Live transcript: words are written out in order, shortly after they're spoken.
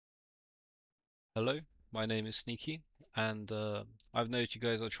Hello, my name is Sneaky, and I've noticed you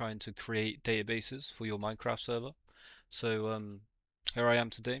guys are trying to create databases for your Minecraft server. So here I am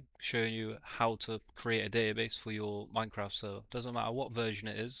today, showing you how to create a database for your Minecraft server. Doesn't matter what version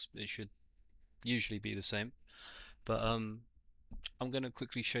it is, it should usually be the same. But I'm going to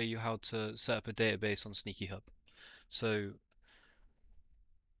quickly show you how to set up a database on SneakyHub. So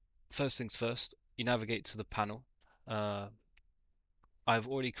first things first, you navigate to the panel. Uh, I've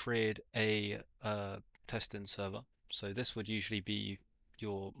already created a testing server, so this would usually be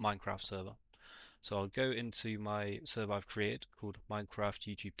your Minecraft server. So I'll go into my server I've created called Minecraft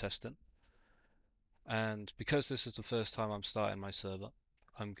YouTube Testing, and because this is the first time I'm starting my server,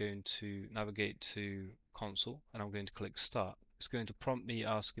 I'm going to navigate to console and I'm going to click start. It's going to prompt me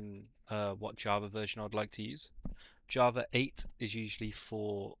asking what Java version I'd like to use. Java 8 is usually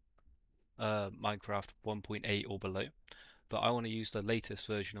for Minecraft 1.8 or below, but I want to use the latest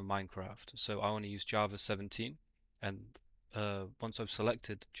version of Minecraft, so I want to use Java 17. And once I've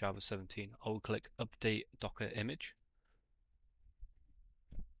selected Java 17, I'll click Update Docker Image.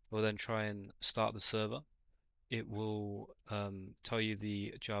 We'll then try and start the server. It will tell you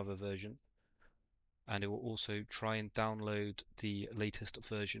the Java version, and it will also try and download the latest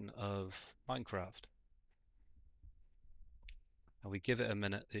version of Minecraft. And we give it a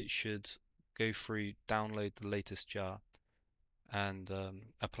minute, it should go through, download the latest jar, and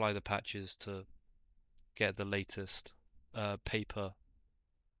apply the patches to get the latest paper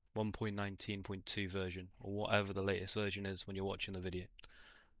 1.19.2 version, or whatever the latest version is when you're watching the video.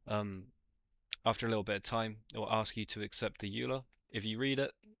 Um, After a little bit of time, it will ask you to accept the EULA. If you read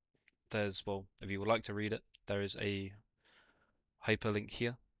it, if you would like to read it, there is a hyperlink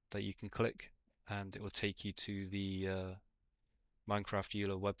here that you can click, and it will take you to the Minecraft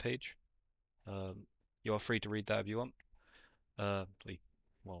EULA webpage. Um, you are free to read that if you want. Uh,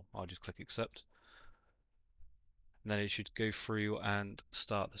 well, I'll just click accept, and then it should go through and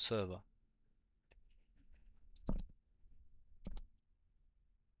start the server.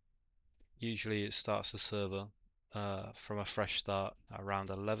 Usually it starts the server from a fresh start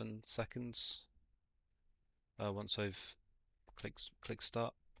around 11 seconds once I've clicked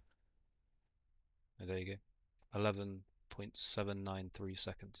start. Oh, there you go, 11.793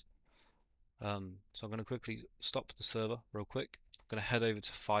 seconds. So I'm going to quickly stop the server real quick. I'm going to head over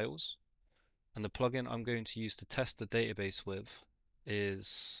to files, and the plugin I'm going to use to test the database with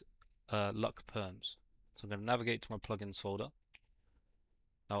is Luckperms. So I'm going to navigate to my plugins folder.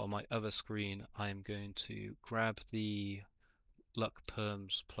 Now on my other screen, I'm going to grab the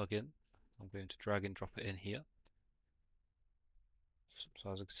Luckperms plugin. I'm going to drag and drop it in here.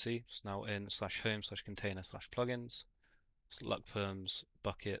 So as you can see, it's now in /home/container/plugins. It's Luckperms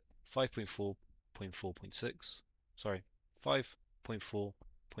bucket 5.4.4.6. Sorry,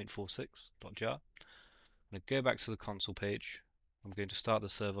 5.4.46.jar. I'm going to go back to the console page. I'm going to start the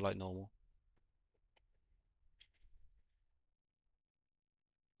server like normal.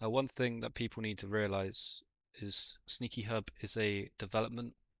 Now, one thing that people need to realize is SneakyHub is a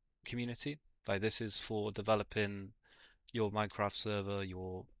development community. Like, this is for developing your Minecraft server,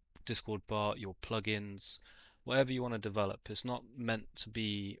 your Discord bot, your plugins, whatever you want to develop. It's not meant to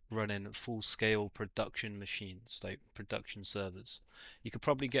be running full-scale production machines, like production servers. You could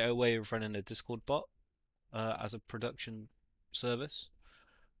probably get away with running a Discord bot as a production service,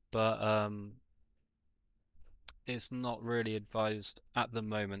 but it's not really advised at the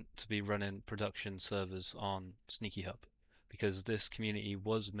moment to be running production servers on SneakyHub because this community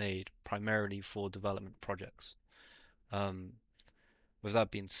was made primarily for development projects. Um, with that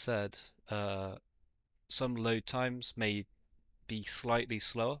being said, some load times may be slightly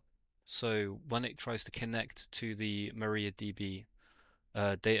slower. So when it tries to connect to the MariaDB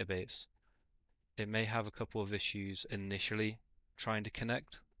database, it may have a couple of issues initially trying to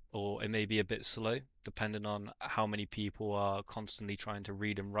connect, or it may be a bit slow depending on how many people are constantly trying to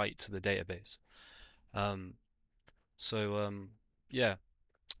read and write to the database. Um, so yeah,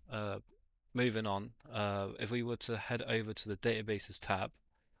 uh, moving on. If we were to head over to the databases tab,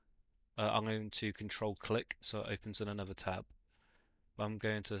 I'm going to control click so it opens in another tab. I'm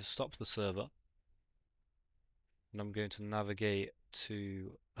going to stop the server and I'm going to navigate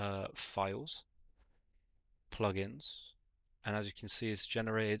to files, plugins, and as you can see, it's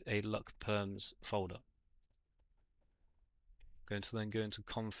generated a Luckperms folder. Going to then go into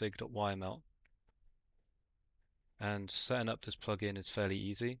config.yml, and setting up this plugin is fairly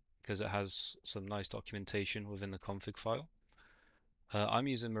easy because it has some nice documentation within the config file. I'm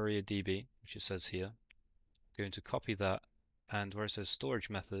using MariaDB, which it says here. I'm going to copy that, and where it says storage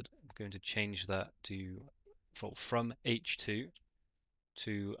method, I'm going to change that to from H2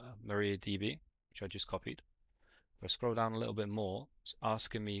 to MariaDB. which I just copied. If I scroll down a little bit more, it's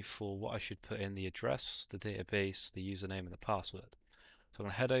asking me for what I should put in the address, the database, the username, and the password. So I'm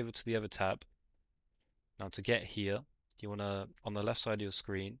going to head over to the other tab. Now to get here, you want to, on the left side of your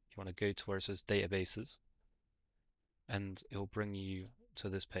screen, you want to go to where it says databases, and it will bring you to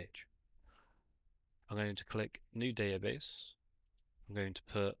this page. I'm going to click new database. I'm going to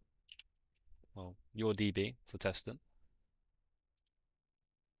put, well, your DB for testing.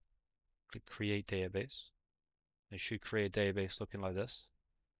 Click create database. It should create a database looking like this.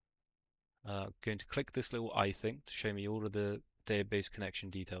 Going to click this little eye thing to show me all of the database connection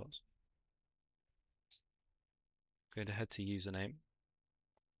details. Going to head to username.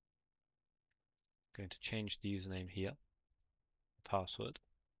 Going to change the username here. Password.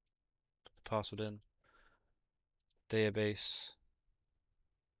 Put the password in. Database.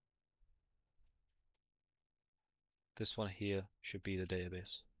 This one here should be the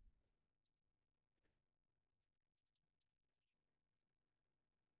database.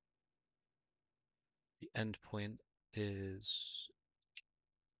 The endpoint is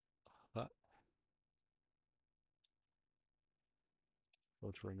that.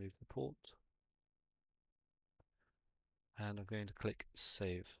 Go to remove the port. And I'm going to click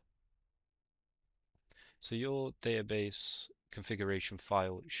save. So your database configuration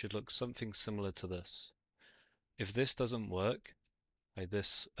file should look something similar to this. If this doesn't work, like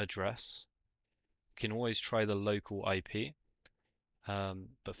this address, you can always try the local IP.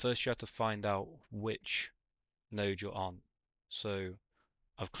 But first you have to find out which node you're on. So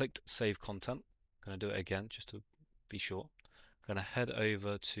I've clicked save content. I'm going to do it again just to be sure. I'm going to head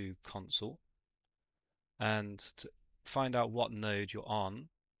over to console, and to find out what node you're on,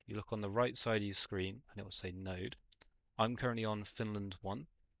 you look on the right side of your screen and it will say node. I'm currently on Finland 1,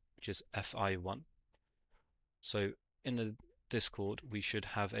 which is FI1. So in the Discord we should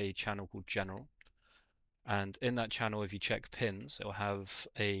have a channel called general, and in that channel if you check pins it will have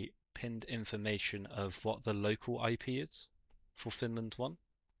a pinned information of what the local IP is for Finland 1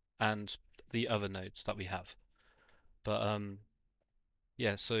 and the other nodes that we have. But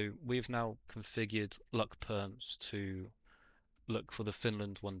yeah, so we've now configured Luckperms to look for the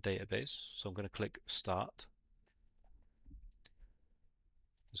Finland 1 database. So I'm going to click start.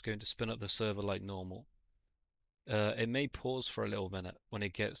 It's going to spin up the server like normal. It may pause for a little minute when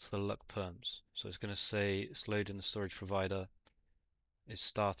it gets to the Luckperms. So it's going to say it's loading the storage provider. It's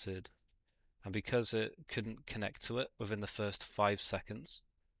started. And because it couldn't connect to it within the first 5 seconds,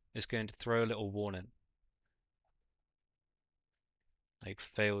 it's going to throw a little warning. Like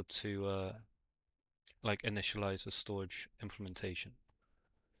failed to like initialize the storage implementation.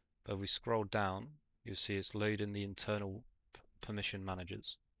 But if we scroll down, you'll see it's loading the internal permission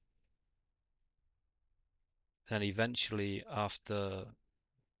managers. And eventually, after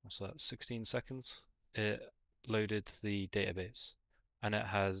what's that, 16 seconds, it loaded the database, and it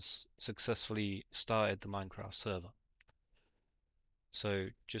has successfully started the Minecraft server. So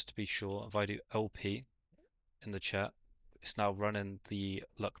just to be sure, if I do LP in the chat, it's now running the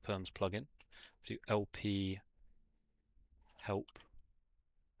Luckperms plugin. Do LP help,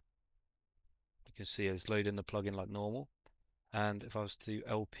 you can see it's loading the plugin like normal. And if I was to do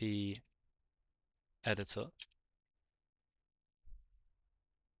LP editor,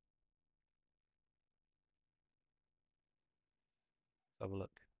 have a look.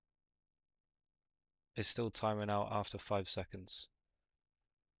 It's still timing out after 5 seconds.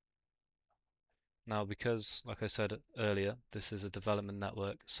 Now, because, like I said earlier, this is a development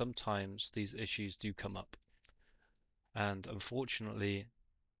network, sometimes these issues do come up. And unfortunately,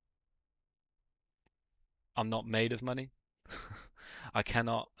 I'm not made of money. I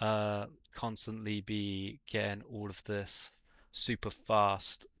cannot constantly be getting all of this super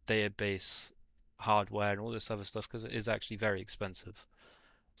fast database hardware and all this other stuff because it is actually very expensive.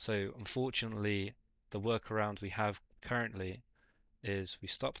 So unfortunately, the workaround we have currently is we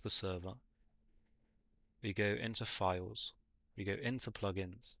stop the server, we go into files, we go into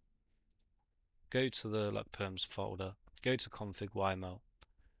plugins, go to the Luckperms folder, go to config YML,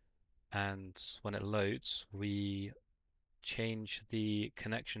 and when it loads, we change the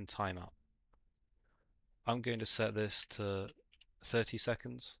connection timeout. I'm going to set this to 30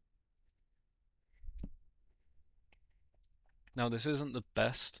 seconds. Now, this isn't the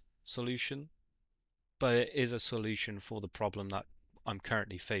best solution, but it is a solution for the problem that I'm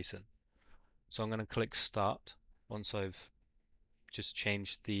currently facing. So I'm going to click start once I've just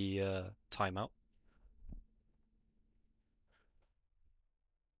changed the timeout.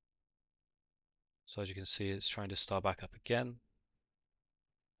 So as you can see, it's trying to start back up again.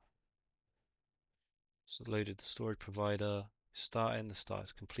 So loaded the storage provider, starting, the start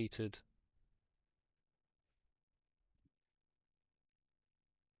is completed.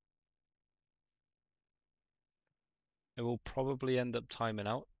 It will probably end up timing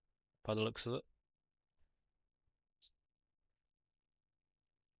out by the looks of it.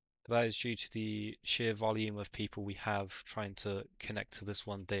 That is due to the sheer volume of people we have trying to connect to this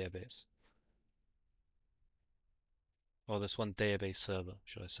one database, or this one database server,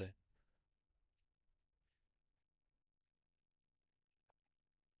 should I say.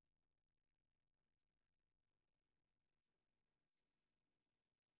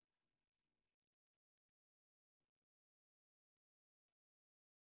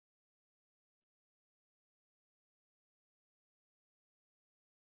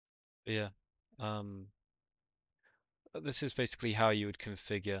 But yeah, um, this is basically how you would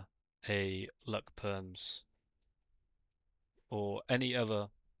configure a Luckperms or any other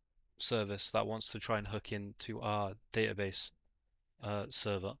service that wants to try and hook into our database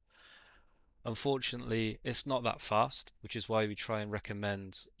server. Unfortunately, it's not that fast, which is why we try and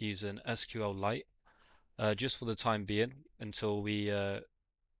recommend using SQLite just for the time being until we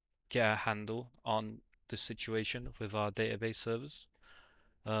get a handle on the situation with our database servers.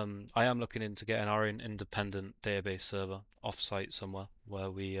 I am looking into getting our own independent database server off-site somewhere where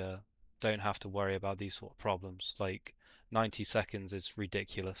we don't have to worry about these sort of problems. Like 90 seconds is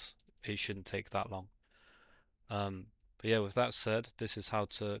ridiculous. It shouldn't take that long. Um, but yeah, with that said, this is how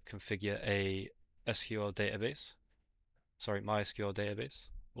to configure a SQL database, sorry, MySQL database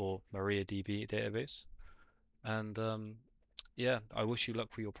or MariaDB database. And yeah, I wish you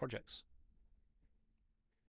luck for your projects.